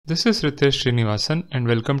This is Ritesh Srinivasan and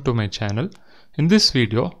welcome to my channel. In this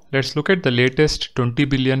video, let's look at the latest 20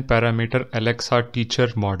 billion parameter Alexa teacher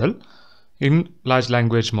model in large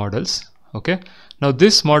language models. Okay. Now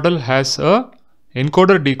this model has a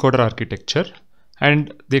encoder-decoder architecture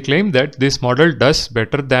and they claim that this model does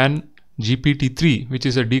better than GPT3, which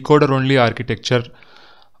is a decoder-only architecture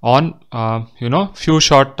on few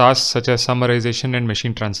short tasks such as summarization and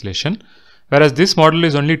machine translation. Whereas this model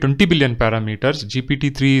is only 20 billion parameters,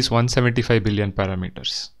 GPT3 is 175 billion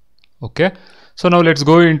parameters. Okay, so now let's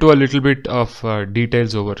go into a little bit of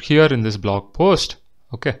details over here in this blog post.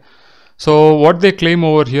 Okay, so what they claim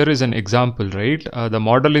over here is an example, right? The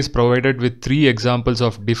model is provided with 3 examples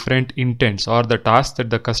of different intents or the tasks that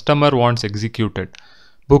the customer wants executed: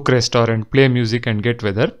 book restaurant, play music, and get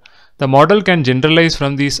weather. The model can generalize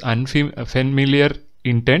from these unfamiliar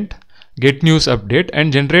intent, get news update,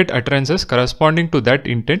 and generate utterances corresponding to that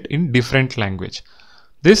intent in different language.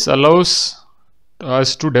 This allows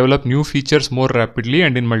us to develop new features more rapidly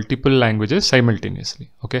and in multiple languages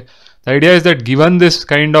simultaneously. Okay, the idea is that given this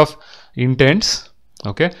kind of intents,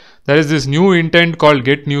 okay, there is this new intent called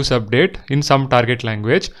get news update in some target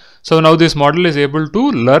language. So now this model is able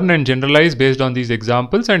to learn and generalize based on these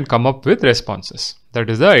examples and come up with responses. That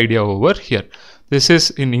is the idea over here. This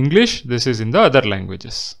is in English, this is in the other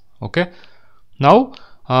languages. Okay, now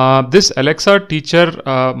this Alexa teacher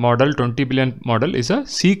model 20 billion model is a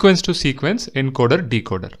sequence to sequence encoder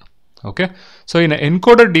decoder. Okay, so in an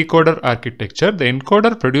encoder decoder architecture, the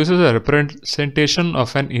encoder produces a representation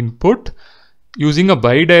of an input using a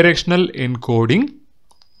bidirectional encoding,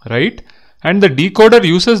 right? And the decoder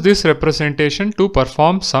uses this representation to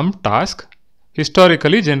perform some task,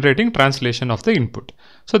 historically generating translation of the input.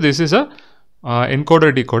 So this is a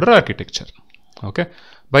encoder decoder architecture. Okay.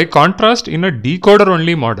 By contrast, in a decoder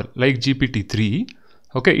only model like GPT3,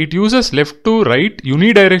 okay, it uses left to right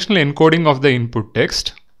unidirectional encoding of the input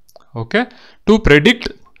text, okay, to predict,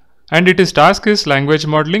 and its task is language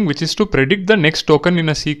modeling, which is to predict the next token in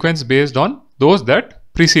a sequence based on those that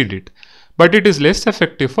precede it. But it is less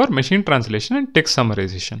effective for machine translation and text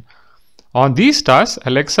summarization. On these tasks,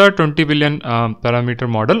 Alexa 20 billion parameter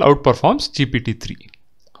model outperforms GPT3.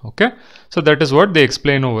 Okay, so that is what they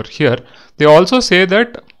explain over here. They also say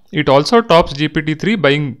that it also tops GPT3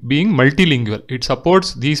 by being multilingual. It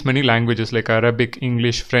supports these many languages like Arabic,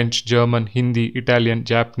 English, French, German, Hindi, Italian,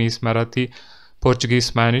 Japanese, Marathi, Portuguese,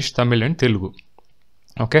 Spanish, Tamil, and Telugu.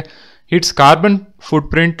 Okay, its carbon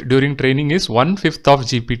footprint during training is 1/5 of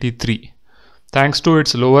GPT3, thanks to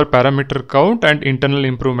its lower parameter count and internal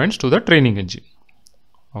improvements to the training engine.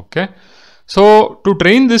 Okay, so to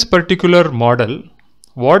train this particular model,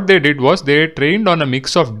 what they did was they trained on a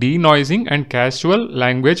mix of denoising and casual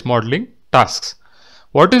language modeling tasks.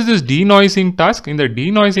 What is this denoising task? In the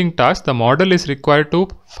denoising task, the model is required to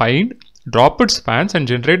find, drop its spans, and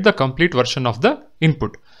generate the complete version of the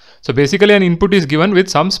input. So basically an input is given with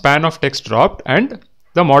some span of text dropped and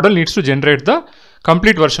the model needs to generate the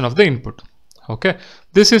complete version of the input. Okay,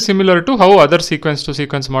 this is similar to how other sequence to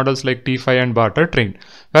sequence models like T5 and BART are trained.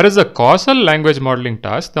 Whereas the causal language modeling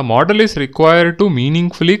task, the model is required to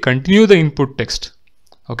meaningfully continue the input text.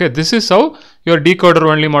 Okay, this is how your decoder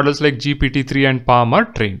only models like GPT-3 and PaLM are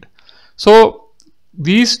trained. So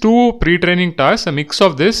these two pre-training tasks, a mix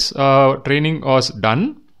of this training was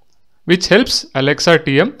done, which helps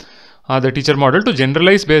AlexaTM, the teacher model, to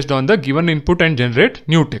generalize based on the given input and generate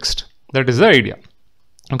new text. That is the idea.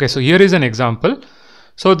 Okay, so here is an example.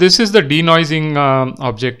 So this is the denoising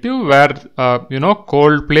objective where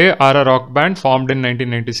Coldplay are a rock band formed in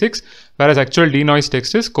 1996, whereas actual denoise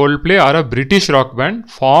text is Coldplay are a British rock band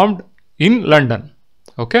formed in London,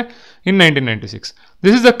 okay, in 1996.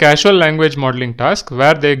 This is the casual language modeling task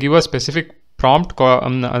where they give a specific prompt,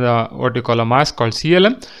 what you call a mask called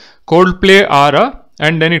CLM. Coldplay are a,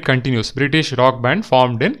 and then it continues, British rock band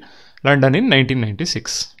formed in London in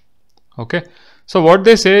 1996. Okay. So what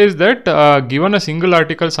they say is that given a single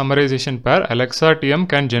article summarization pair, AlexaTM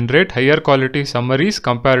can generate higher quality summaries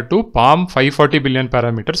compared to PaLM 540 billion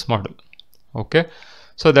parameters model. Okay,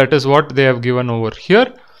 so that is what they have given over here,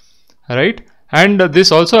 right? And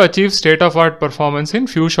this also achieves state-of-art performance in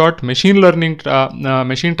few short machine learning,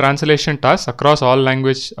 machine translation tasks across all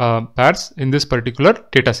language pairs in this particular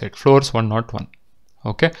dataset, Floors 101.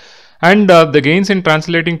 Okay, and the gains in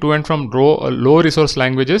translating to and from low resource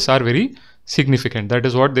languages are very significant. That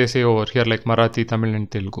is what they say over here, like Marathi, Tamil, and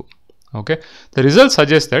Telugu. Okay, the results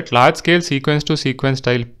suggest that large scale sequence to sequence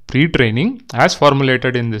style pre-training as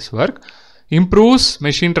formulated in this work improves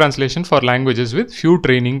machine translation for languages with few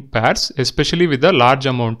training pairs, especially with a large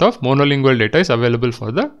amount of monolingual data is available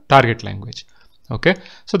for the target language. Okay,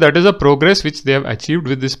 so that is a progress which they have achieved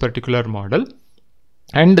with this particular model.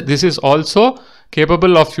 And this is also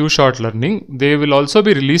capable of few shot learning. They will also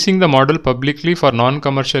be releasing the model publicly for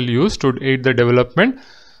non-commercial use to aid the development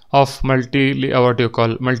of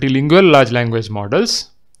multilingual large language models.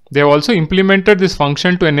 They have also implemented this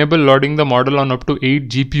function to enable loading the model on up to 8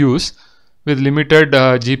 GPUs with limited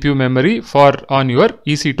GPU memory on your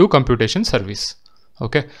EC2 computation service.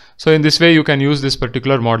 Okay, so in this way you can use this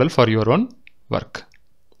particular model for your own work.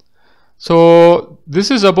 So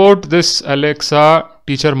this is about this Alexa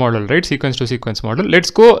teacher model, right? Sequence to sequence model.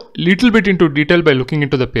 Let's go a little bit into detail by looking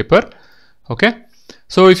into the paper. Okay,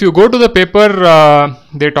 so if you go to the paper,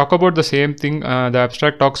 they talk about the same thing. The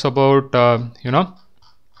abstract talks about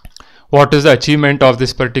what is the achievement of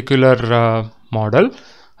this particular model.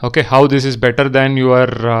 Okay, how this is better than your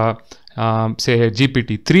say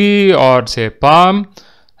GPT3 or say Palm.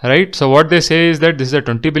 Right, so what they say is that this is a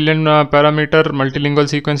 20 billion parameter multilingual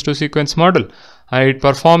sequence to sequence model. It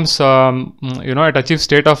performs, it achieves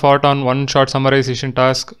state of art on one shot summarization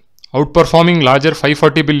task, outperforming larger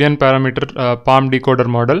 540 billion parameter Palm decoder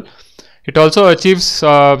model. It also achieves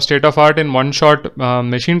state of art in one shot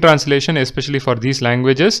machine translation, especially for these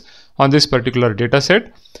languages on this particular data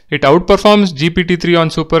set. It outperforms GPT-3 on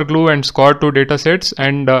superglue and SCOR2 data sets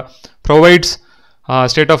and provides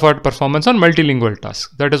state-of-art performance on multilingual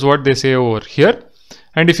tasks. That is what they say over here.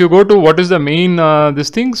 And if you go to what is the main this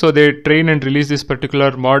thing, so they train and release this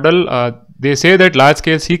particular model. They say that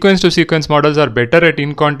large-scale sequence-to-sequence models are better at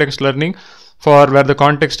in-context learning for where the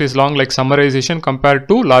context is long, like summarization, compared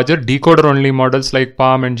to larger decoder-only models like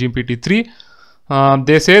Palm and GPT-3.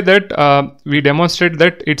 They say that we demonstrate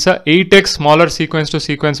that it's a 8x smaller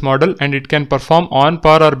sequence-to-sequence model and it can perform on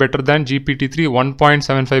par or better than GPT-3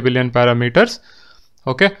 1.75 billion parameters.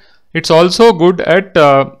 Okay, it's also good at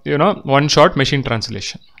one shot machine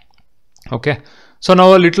translation. Okay, so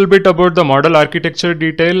now a little bit about the model architecture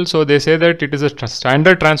detail. So they say that it is a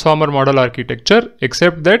standard transformer model architecture,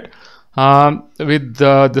 except that with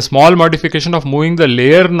the small modification of moving the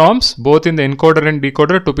layer norms both in the encoder and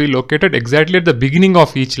decoder to be located exactly at the beginning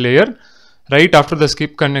of each layer, right after the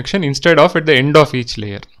skip connection instead of at the end of each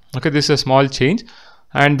layer. Okay, this is a small change.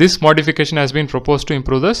 And this modification has been proposed to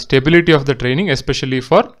improve the stability of the training, especially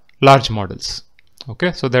for large models.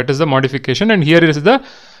 Okay, so that is the modification. And here is the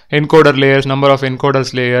encoder layers, number of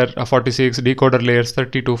encoders layer 46, decoder layers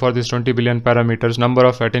 32 for this 20 billion parameters, number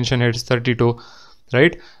of attention heads 32,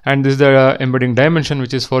 right? And this is the embedding dimension,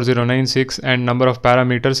 which is 4096, and number of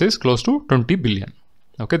parameters is close to 20 billion.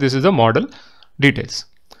 Okay, this is the model details.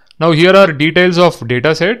 Now here are details of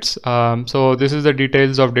data sets. So this is the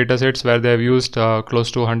details of data sets where they have used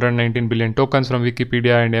close to 119 billion tokens from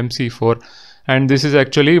Wikipedia and MC4, and this is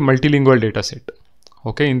actually multilingual data set,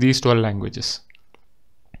 okay, in these 12 languages,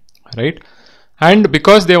 right? And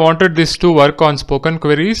because they wanted this to work on spoken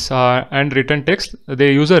queries and written text,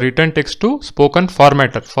 they use a written text to spoken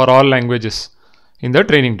formatter for all languages in the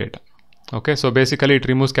training data. Okay, so basically it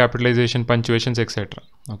removes capitalization, punctuations, etc.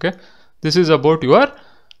 Okay, this is about your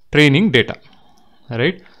training data,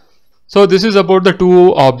 right? So this is about the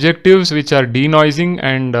two objectives, which are denoising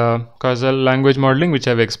and causal language modeling, which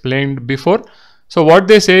I've explained before. So what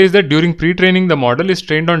they say is that during pre-training, the model is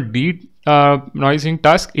trained on denoising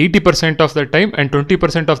task 80% of the time and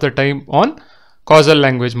 20% of the time on causal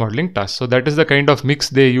language modeling tasks. So that is the kind of mix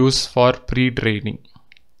they use for pre-training.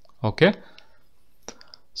 Okay.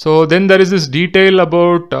 So then there is this detail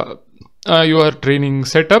about your training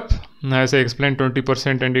setup. As I explained,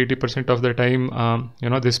 20% and 80% of the time,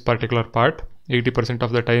 this particular part, 80%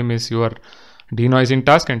 of the time is your denoising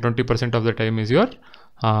task and 20% of the time is your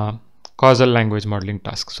causal language modeling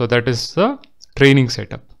task. So that is the training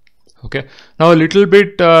setup. Okay. Now a little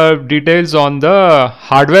bit details on the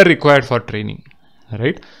hardware required for training,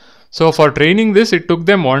 right? So for training this, it took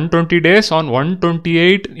them 120 days on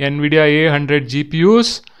 128 NVIDIA A100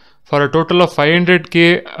 GPUs for a total of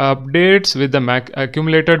 500k updates with the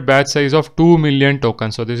accumulated batch size of 2 million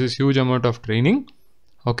tokens. So this is huge amount of training.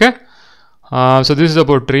 Okay. So this is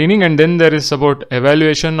about training, and then there is about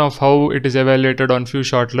evaluation of how it is evaluated on few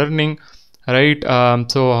shot learning, right?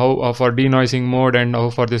 So how for denoising mode and how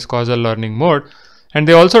for this causal learning mode. And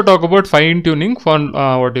they also talk about fine tuning for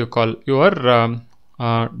what you call your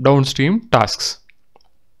downstream tasks,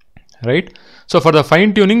 right? So for the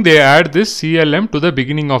fine tuning, they add this CLM to the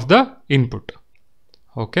beginning of the input.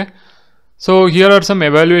 Okay. So here are some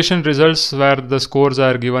evaluation results where the scores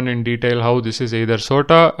are given in detail, how this is either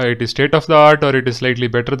SOTA, it is state of the art, or it is slightly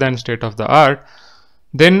better than state of the art.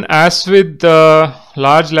 Then as with the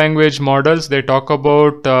large language models, they talk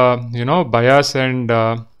about, bias and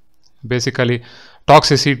basically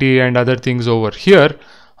toxicity and other things over here.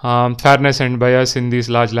 Fairness and bias in these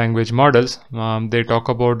large language models, they talk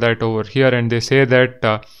about that over here, and they say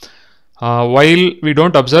that while we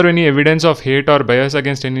don't observe any evidence of hate or bias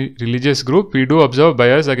against any religious group, we do observe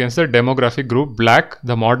bias against the demographic group Black.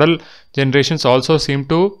 The model generations also seem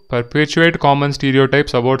to perpetuate common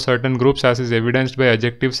stereotypes about certain groups, as is evidenced by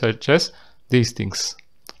adjectives such as these things: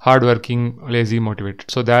 hardworking, lazy, motivated.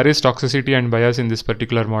 So there is toxicity and bias in this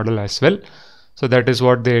particular model as well. So that is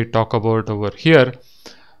what they talk about over here.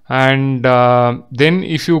 And then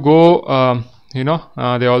if you go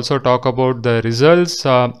they also talk about the results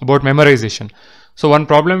about memorization. So one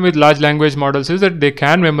problem with large language models is that they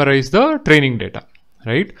can memorize the training data,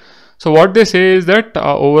 right? So what they say is that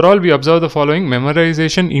overall we observe the following: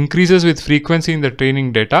 memorization increases with frequency in the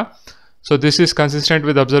training data. So this is consistent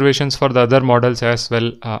with observations for the other models as well.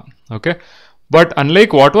 Okay, but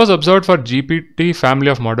unlike what was observed for GPT family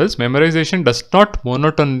of models, memorization does not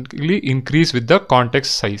monotonically increase with the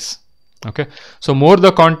context size. Okay, so more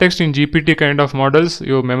the context in GPT kind of models,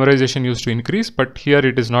 your memorization used to increase, but here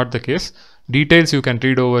it is not the case. Details you can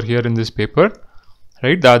read over here in this paper,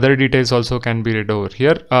 right? The other details also can be read over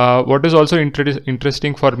here. What is also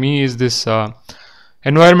interesting for me is this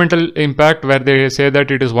environmental impact, where they say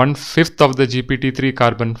that it is 1/5 of the GPT-3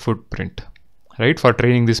 carbon footprint, right, for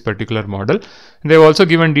training this particular model. And they've also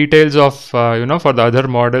given details of for the other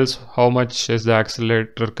models, how much is the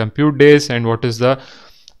accelerator compute days and what is the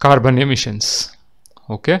carbon emissions.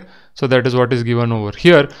 Okay, so that is what is given over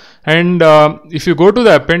here. And if you go to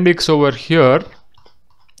the appendix over here,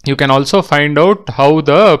 you can also find out how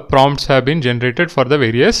the prompts have been generated for the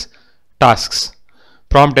various tasks,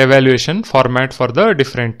 prompt evaluation format for the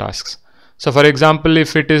different tasks. So for example,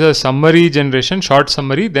 if it is a summary generation, short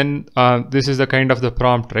summary, then this is the kind of the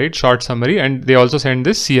prompt, right? Short summary. And they also send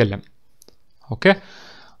this CLM. Okay.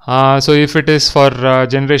 So if it is for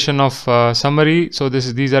generation of summary, so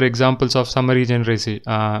these are examples of summary generation,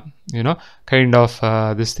 kind of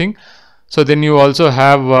this thing. So then you also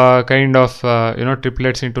have kind of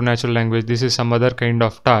triplets into natural language. This is some other kind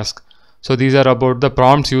of task. So these are about the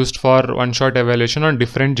prompts used for one-shot evaluation on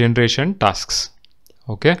different generation tasks.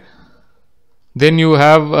 Okay. Then you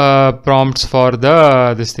have prompts for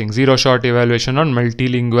the zero-shot evaluation on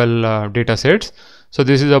multilingual data sets. So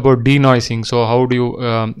this is about denoising. So how do you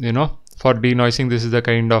for denoising, this is the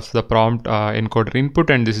kind of the prompt encoder input,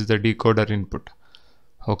 and this is the decoder input.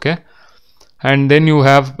 Okay. And then you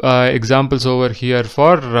have examples over here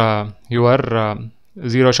for your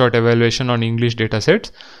zero-shot evaluation on English data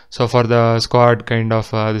sets. So for the squad kind of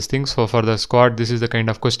this thing. So for the squad, this is the kind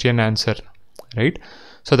of question answer, right?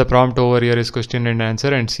 So the prompt over here is question and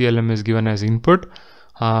answer, and CLM is given as input.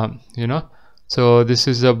 So this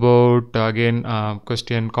is about again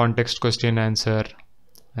question, context, question, answer,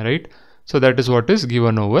 right? So that is what is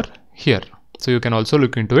given over here. So you can also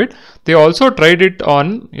look into it. They also tried it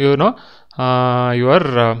on your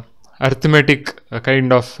arithmetic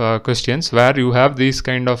kind of questions, where you have these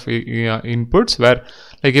kind of inputs, where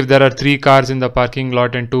like if there are 3 cars in the parking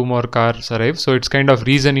lot and 2 more cars arrive, so it's kind of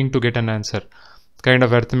reasoning to get an answer, kind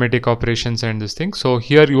of arithmetic operations and this thing. So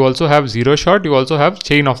here you also have zero shot, you also have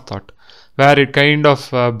chain of thought, where it kind of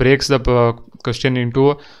breaks the question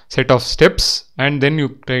into a set of steps, and then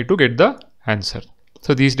you try to get the answer.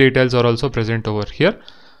 So these details are also present over here.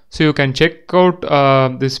 So you can check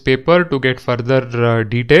out this paper to get further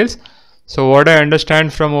details. So what I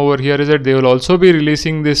understand from over here is that they will also be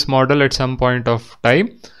releasing this model at some point of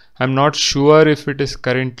time. I'm not sure if it is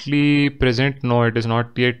currently present. No, it is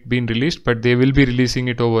not yet been released, but they will be releasing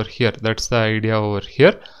it over here. That's the idea over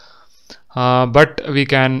here. But we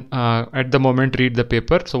can at the moment read the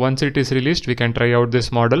paper. So once it is released, we can try out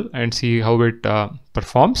this model and see how it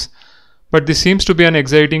performs. But this seems to be an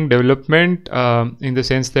exciting development in the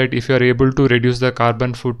sense that if you are able to reduce the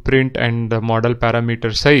carbon footprint and the model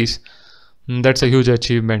parameter size, that's a huge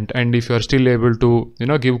achievement. And if you are still able to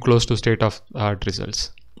give close to state of art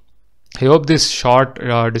results. I hope this short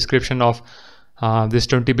description of this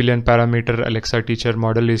 20 billion parameter Alexa teacher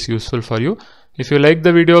model is useful for you. If you like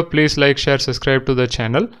the video, please like, share, subscribe to the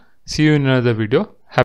channel. See you in another video.